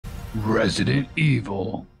Resident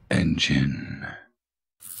Evil engine.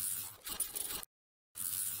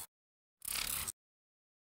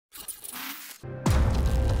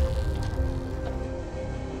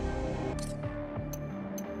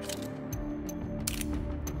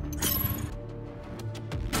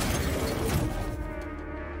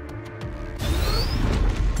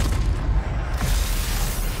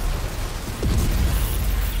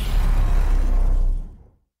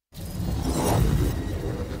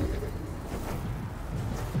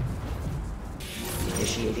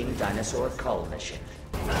 Initiating Dinosaur Cull mission.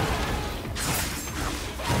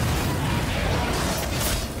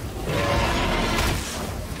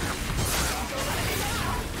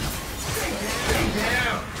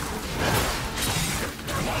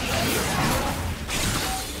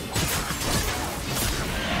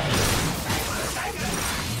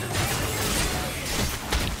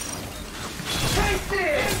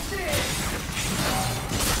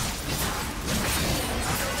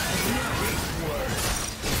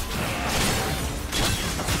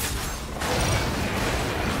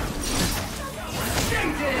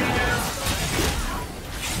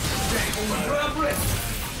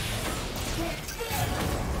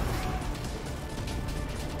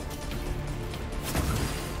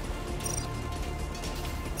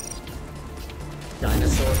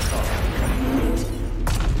 Dinosaur Cull complete.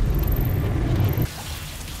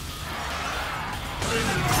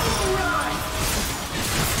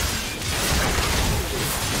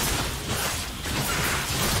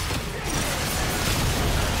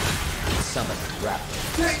 Summon Raptor.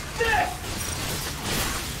 Take this!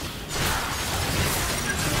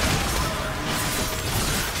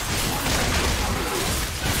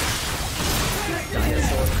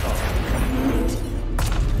 Dinosaur Cull complete.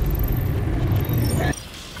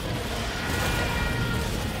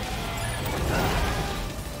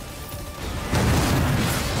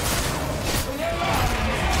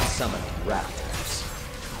 Summon Raptors.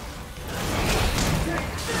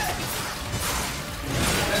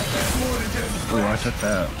 Oh, I took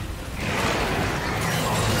that.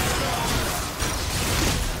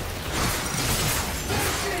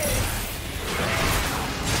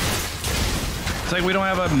 It's like we don't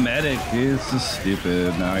have a medic, dude. This is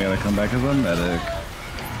stupid. Now I gotta come back as a medic.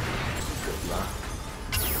 Good luck.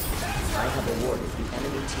 I have awarded the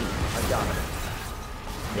enemy team a dominant.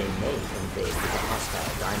 They may invade with a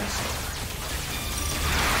hostile dinosaur.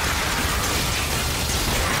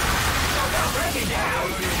 Break it down!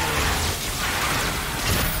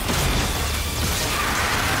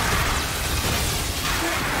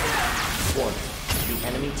 Warning. The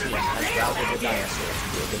enemy team has routed a dinosaur to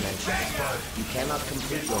your dimension. You cannot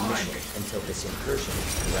complete your mission until this incursion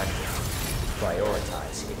is corrected.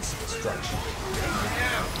 Prioritize its destruction.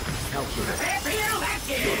 Calculate.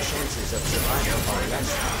 Your chances of survival are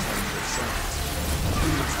less than 10%.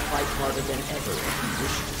 You must fight harder than ever if you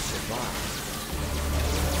wish to survive.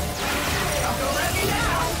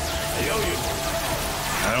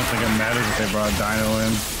 I don't think it matters if they brought Dino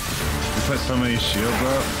in. They put so many shields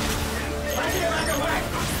up.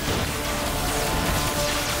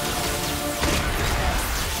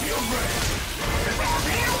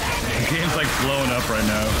 The game's like blowing up right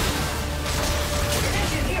now.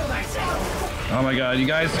 Oh my god, you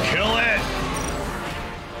guys kill it!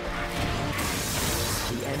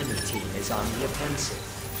 The enemy team is on the offensive.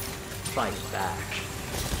 Fight back.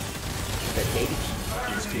 The data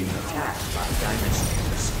key is being attacked by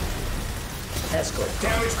dinosaurs. Escort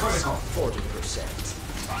damage critical 40%.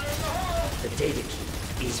 The data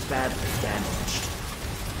key is badly damaged.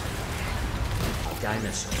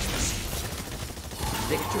 Dinosaurs.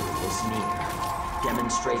 Victory is near.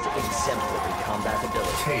 Demonstrate exemplary combat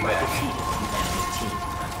ability by defeating the enemy team.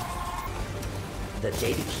 The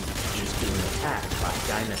data key is being attacked by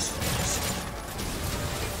dinosaurs.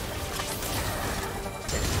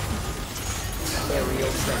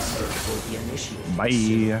 Aerial transfer will be initiated. Bye.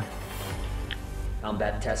 Soon.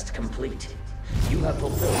 Combat test complete. You have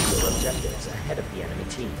fulfilled your objectives ahead of the enemy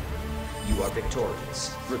team. You are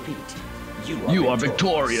victorious. Repeat. You are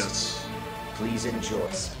victorious. Please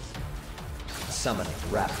enjoy. Summoning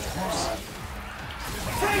Raptors.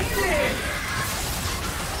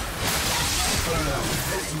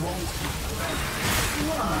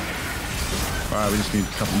 Alright, we just need a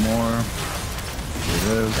couple more. Here it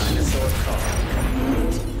is. Dinosaur Cull.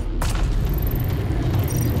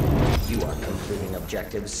 You are completing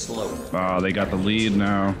objectives slowly. Oh, they got the lead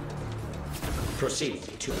now. Proceed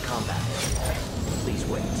to combat. Please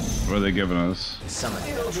wait. What are they giving us?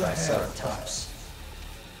 Summoning Triceratops.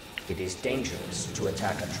 It is dangerous to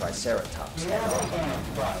attack a Triceratops.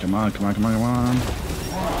 Come on, come on, come on, come on.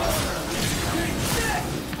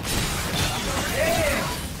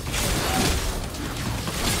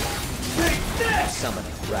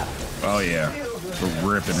 yeah.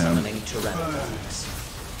 We're ripping him. Summoning Tyrannosaurs.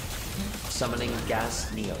 Summoning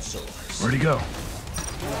gas Neosaurs. Where'd he go?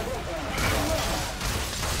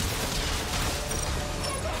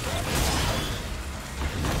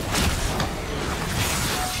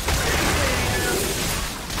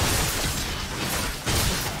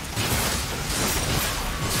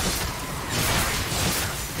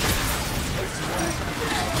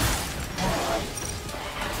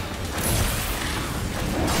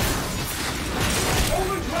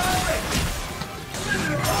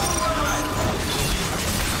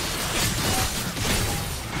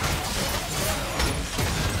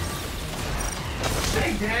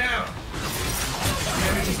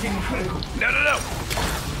 No, no, no!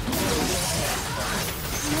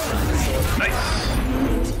 Nice!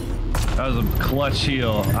 That was a clutch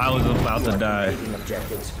heal. I was about to die.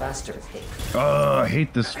 Oh, I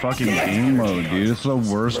hate this fucking game mode, dude. It's the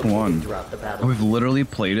worst one. We've literally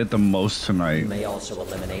played it the most tonight. Like,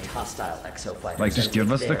 just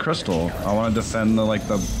give us the crystal. I want to defend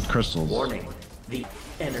the crystals. Warning, the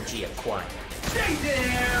energy acquired.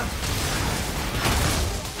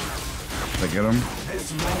 Did I get him?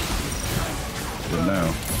 Good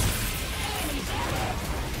now.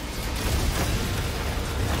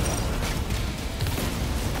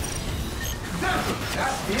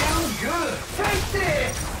 That's damn good. Take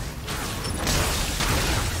this.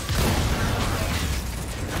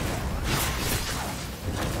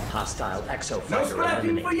 Hostile No exofighter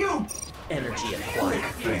scrapping for eliminated. you. Energy acquired.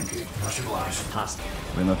 Thank you. Much obliged. Hostile.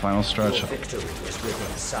 In the final stretch. Your victory is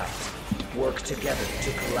within sight. Work together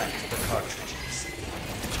to collect the cartridges.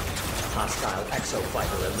 Hostile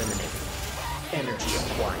exofighter eliminated. Energy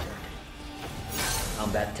acquired.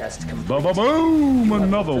 Combat test complete. Ba-ba-boom! You have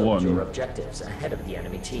Another fulfilled your one. objectives ahead of the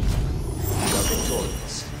enemy team. You are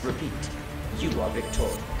victorious. Repeat. You are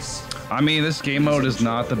victorious. I mean, this game mode is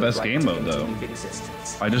not the best game mode, though.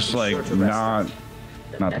 I just, like, not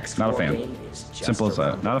a fan. Simple as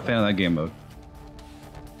that. Not a fan of that game mode.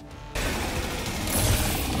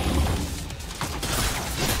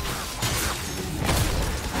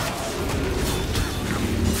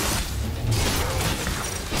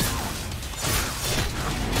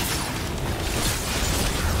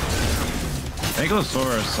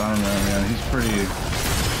 Exosaurus, I don't know, man. He's pretty.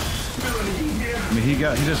 I mean, he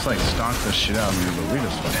just like stonked the shit out of me, but we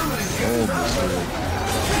just fucking rolled this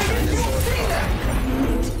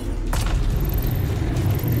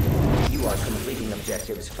dude. You are completing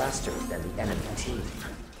objectives faster than the enemy team.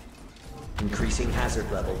 Increasing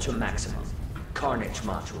hazard level to maximum. Carnage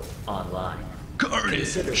module online. Carnage!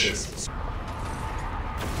 Consider this.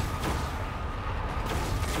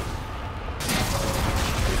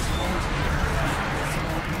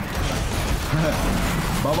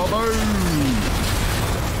 Ba-ba-boom!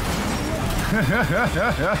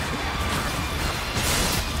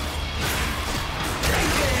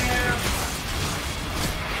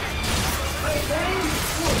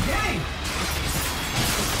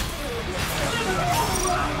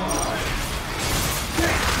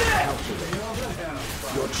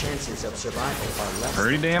 Your chances of survival are less.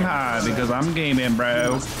 Pretty damn high because I'm gaming, You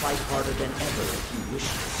bro. must fight harder than ever if you wish to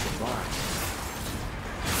survive.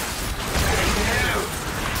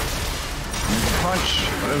 Punch.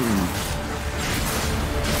 Boom.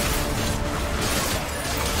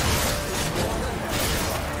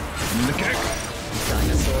 The kick.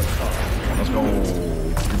 Dinosaur Cull. Let's go.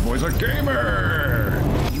 Your boy's a gamer.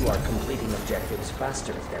 You are completing objectives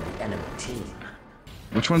faster than the enemy team.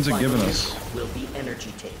 Which one's it giving us? Will be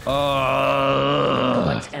energy tape. Uh,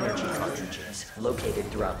 Collect energy cartridges located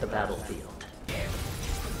throughout the battlefield.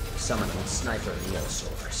 Summoning sniper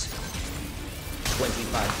Neosaurs.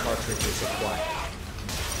 25 cartridges acquired.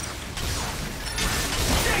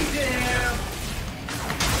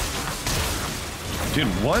 dude,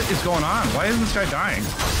 what is going on? Why isn't this guy dying?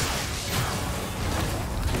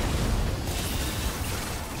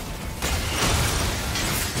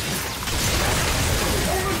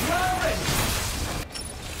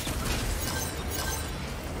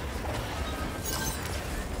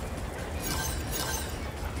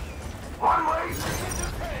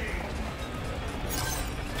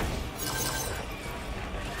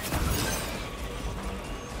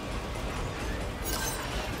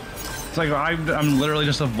 It's like I'm literally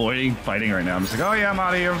just avoiding fighting right now. I'm just like, oh yeah, I'm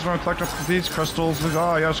out of here. I'm just gonna collect up these crystals. Like,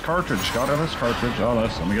 oh yes, cartridge. Got this cartridge. Oh,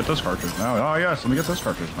 yes, let me get this cartridge now. Oh yes, let me get this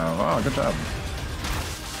cartridge now. Oh, good job.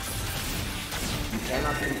 You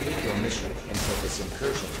cannot complete your mission until this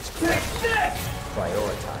incursion is completed.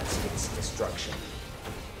 Prioritize its destruction.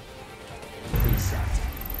 Reset.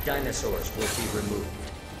 Dinosaurs will be removed.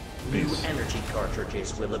 New Peace. energy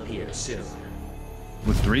cartridges will appear soon.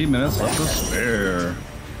 With 3 minutes left to spare.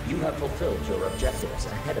 You have fulfilled your objectives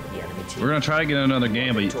ahead of the enemy team. We're gonna try to get another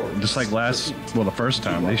game, but just like the first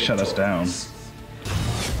time, they shut us down.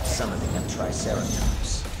 Summoning a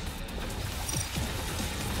Triceratops.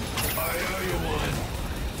 I owe you one.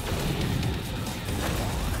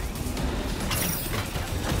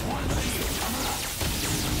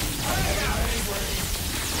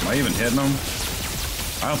 Am I even hitting them?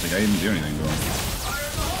 I don't think I even do anything to them.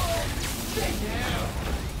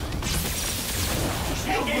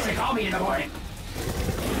 Call me in the morning.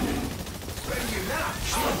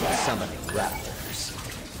 Summoning raptors.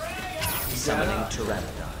 Summoning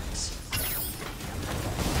pteranodons.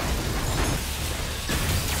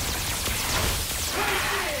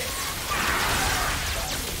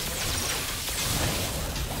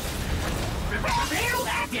 Real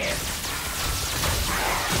active.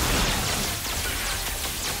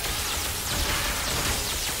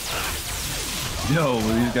 Yo,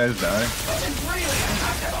 will these guys die?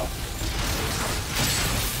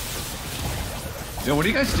 Yo, what are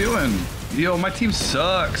you guys doing? Yo, my team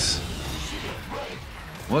sucks.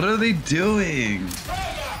 What are they doing?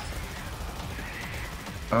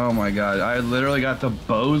 Oh my god, I literally got the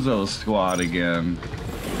Bozo squad again.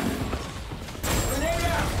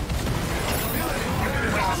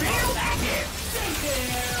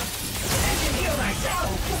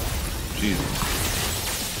 Jesus.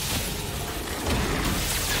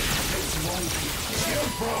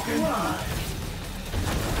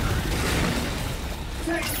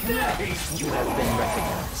 You have been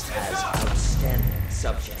recognized as outstanding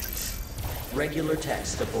subjects. Regular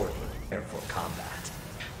text aborted. Prepare for combat.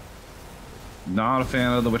 Not a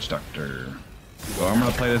fan of the Witch Doctor. So I'm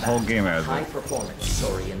gonna play this whole game as High it. performance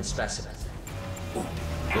saurian specimen.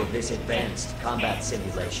 With this advanced combat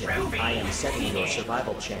simulation, I am setting your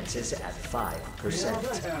survival chances at 5%. Please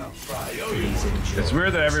enjoy. It's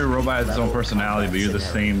weird that every robot has its own personality, but you're the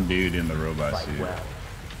same dude in the robot Fight suit. well.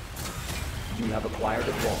 You have acquired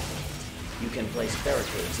a wall. You can place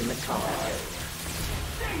barricades in the combat area.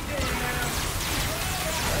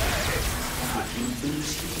 If you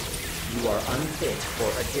lose here, you are unfit for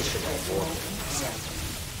additional warnings.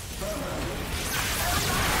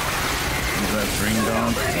 Is that string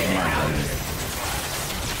gone? Oh my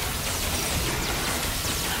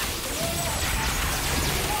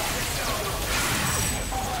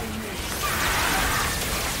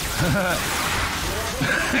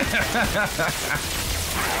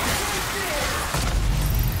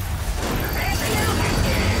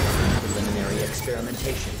Preliminary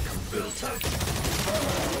experimentation complete.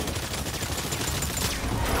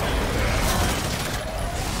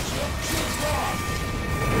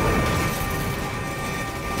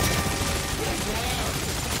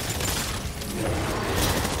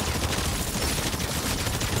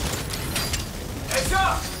 Heads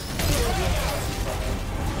up!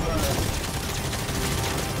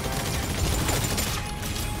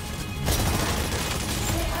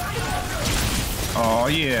 Oh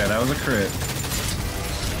yeah, that was a crit.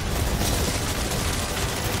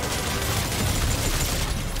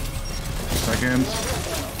 Seconds.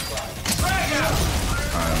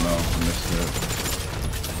 I don't know, I missed it.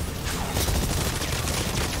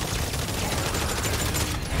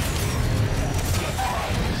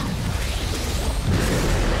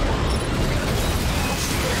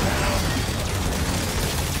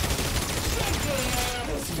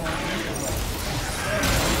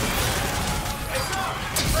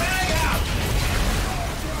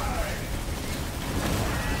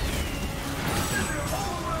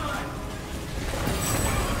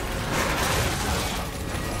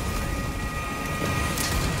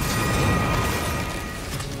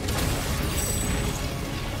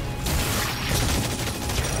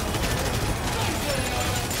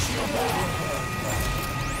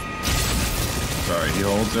 Sorry, he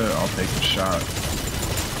holds it, I'll take the shot.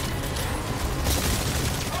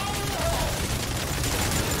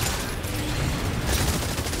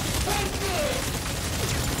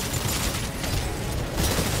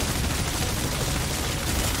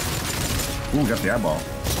 Ooh, got the eyeball.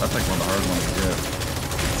 That's like one of the hard ones to get.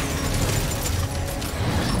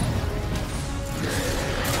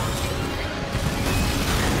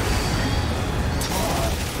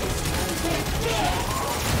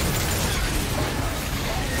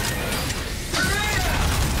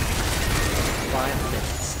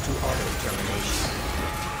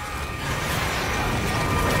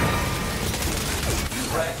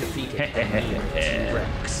 Defeated the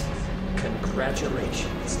T-Rex.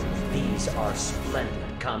 Congratulations. These are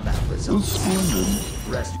splendid combat results. Splendid.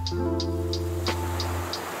 Rest.